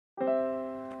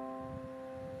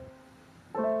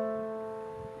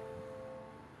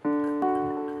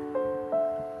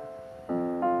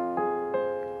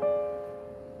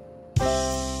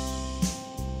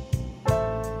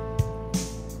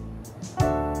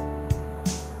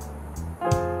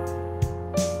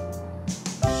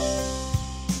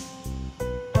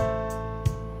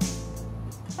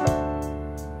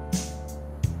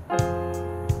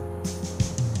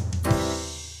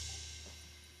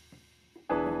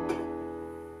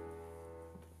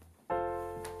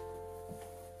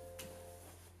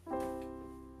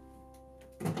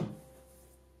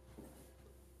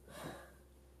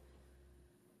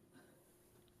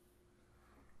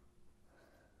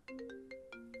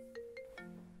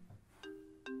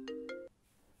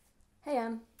Hey,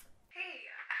 Em. Hey,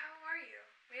 how are you?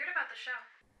 We heard about the show.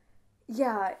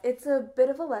 Yeah, it's a bit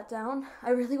of a letdown.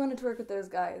 I really wanted to work with those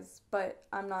guys, but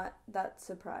I'm not that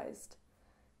surprised.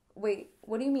 Wait,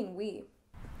 what do you mean we?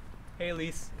 Hey,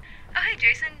 Elise. Oh, hey,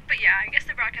 Jason. But yeah, I guess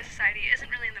the Broadcast Society isn't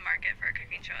really in the market for a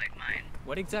cooking show like mine.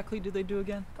 What exactly do they do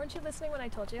again? Weren't you listening when I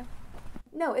told you?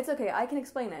 No, it's okay. I can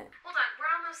explain it. Hold on,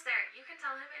 we're almost there. You can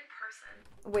tell him in person.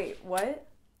 Wait, what?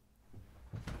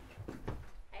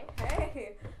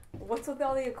 Hey, what's with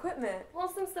all the equipment? Well,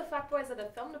 since the fuckboys of the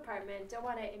film department don't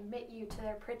want to admit you to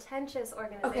their pretentious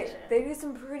organization. Okay, they do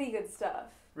some pretty good stuff.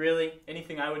 Really?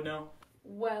 Anything I would know?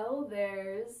 Well,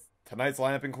 there's... Tonight's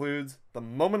lineup includes the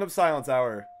Moment of Silence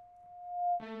Hour,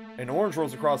 an orange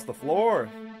rolls across the floor,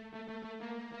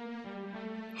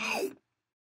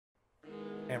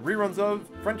 and reruns of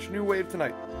French New Wave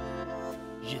Tonight.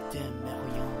 Je t'aime,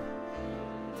 Marion.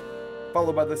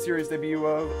 Followed by the series debut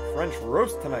of French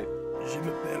Roast Tonight. Je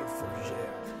m'appelle Fougère.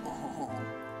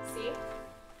 See?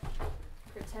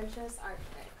 Pretentious art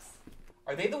critics.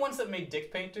 Are they the ones that made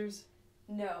dick painters?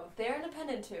 No, they're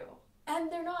independent too.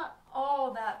 And they're not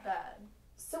all that bad.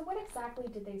 So what exactly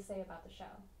did they say about the show?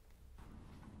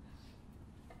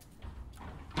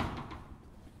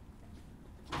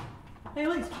 Hey,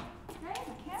 Elise. Hey,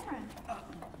 Cameron.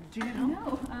 Do you need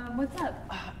help? No, what's up?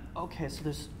 Okay, so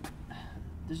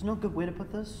there's no good way to put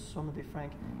this, so I'm gonna be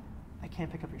frank. I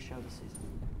can't pick up your show this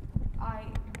season.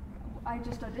 I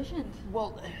just auditioned.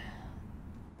 Well,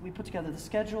 we put together the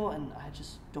schedule, and I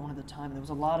just don't have the time. There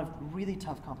was a lot of really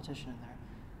tough competition in there.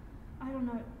 I don't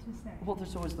know what to say. Well,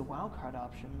 there's always the wild card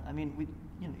option. I mean, we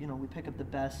pick up the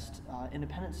best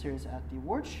independent series at the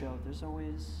awards show. There's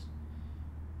always...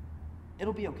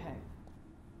 It'll be okay.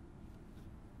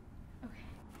 Okay.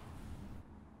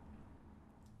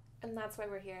 And that's why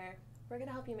we're here. We're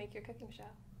gonna help you make your cooking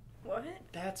show. What?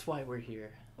 That's why we're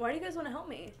here. Why do you guys want to help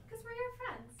me? Because we're your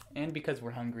friends. And because we're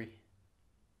hungry.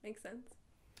 Makes sense.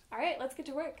 Alright, let's get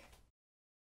to work.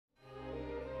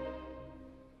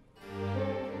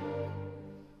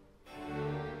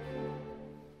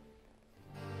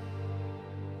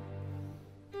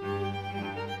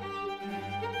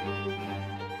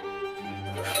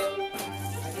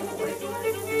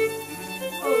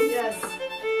 Oh yes,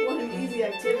 what an easy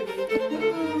activity.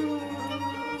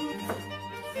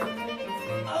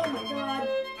 Oh my god.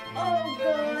 Oh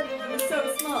god. It was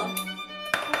so small.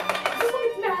 This one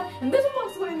gets mad, and this one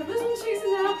walks away, and this one's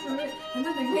chasing after it, and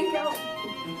then they make out.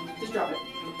 Just drop it.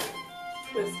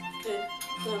 Twist.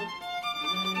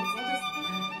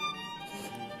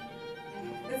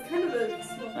 It's kind of a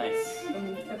small. Nice.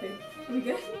 Okay. Are we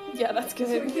good? Yeah, that's good.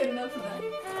 Should we get enough of that?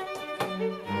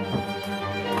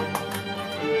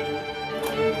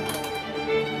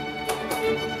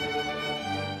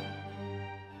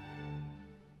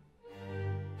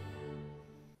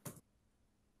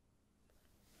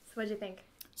 So what'd you think?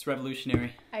 It's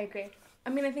revolutionary. I agree. I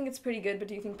mean, I think it's pretty good, but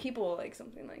do you think people will like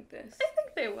something like this? I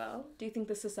think they will. Do you think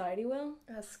the society will?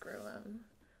 Screw them.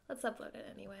 Let's upload it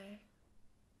anyway.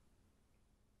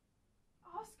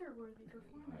 Oscar-worthy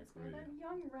performance by that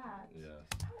young rat. Yes.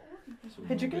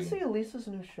 Hey, did you guys see Elisa's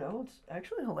new show? It's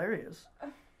actually hilarious.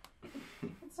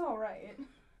 It's alright.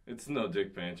 It's no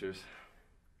dick painters.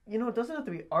 You know, it doesn't have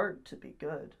to be art to be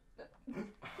good.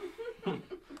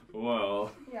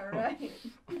 Well. Yeah, right.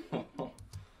 Oh.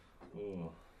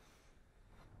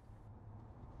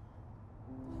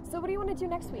 So what do you want to do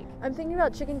next week? I'm thinking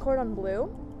about chicken cordon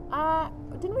bleu.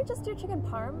 Didn't we just do chicken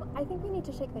parm? I think we need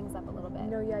to shake things up a little bit.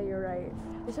 No, yeah, you're right.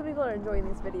 There's some people are enjoying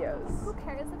these videos. Who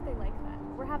cares if they like that?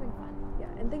 We're having fun. Yeah,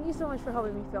 and thank you so much for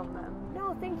helping me film them.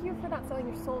 No, thank you for not selling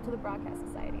your soul to the Broadcast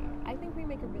Society. I think we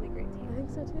make a really great I team.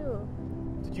 think so too.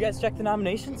 Did you guys check the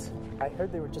nominations? I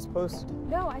heard they were just posted.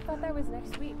 No, I thought that was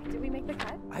next week. Did we make the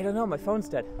cut? I don't know, my phone's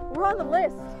dead. We're on the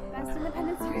list. Best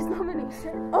Independent Series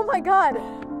nomination. Oh my god.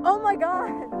 Oh my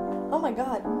god. Oh my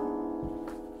god.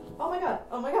 Oh my god.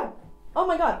 Oh my god. Oh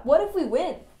my god. What if we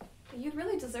win? You'd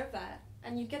really deserve that.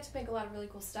 And you'd get to make a lot of really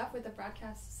cool stuff with the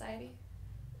Broadcast Society.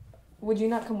 Would you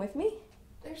not come with me?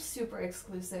 They're super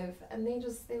exclusive, and they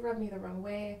rub me the wrong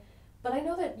way. But I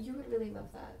know that you would really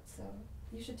love that, so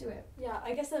you should do it. Yeah,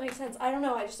 I guess that makes sense. I don't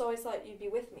know. I just always thought you'd be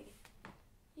with me.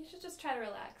 You should just try to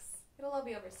relax. It'll all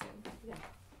be over soon. Yeah.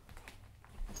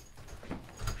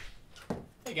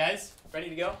 Hey guys, ready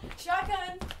to go? Shotgun.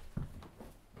 I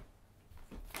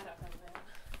don't know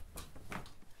that.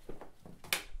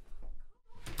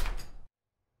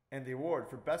 And the award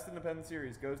for Best Independent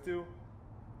Series goes to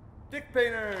Dick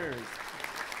Painters!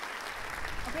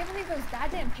 I can't believe those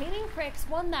goddamn painting pricks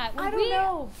won that. I don't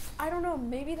know.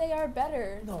 Maybe they are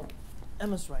better. No,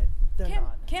 Emma's right. They're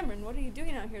not. Cameron, what are you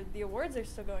doing out here? The awards are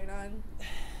still going on.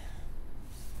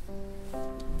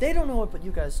 They don't know it, but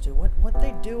you guys do. What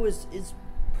they do is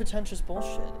pretentious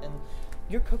bullshit, and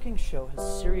your cooking show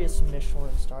has serious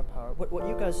Michelin star power. What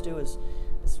you guys do is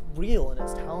real and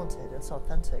it's talented. It's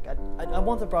authentic. I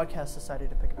want the Broadcast Society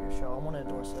to pick up your show. I want to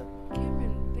endorse it.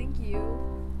 Cameron, thank you.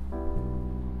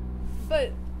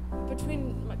 But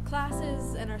between my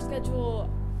classes and our schedule,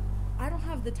 I don't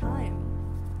have the time.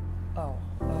 Oh,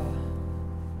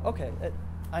 okay.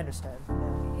 I understand.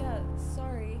 Yeah,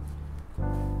 sorry.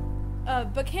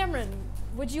 But Cameron,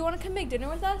 would you want to come make dinner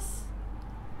with us?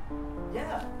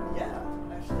 Yeah.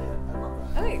 Actually, I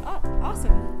love that. Okay,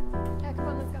 awesome. Yeah, come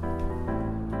on, let's go.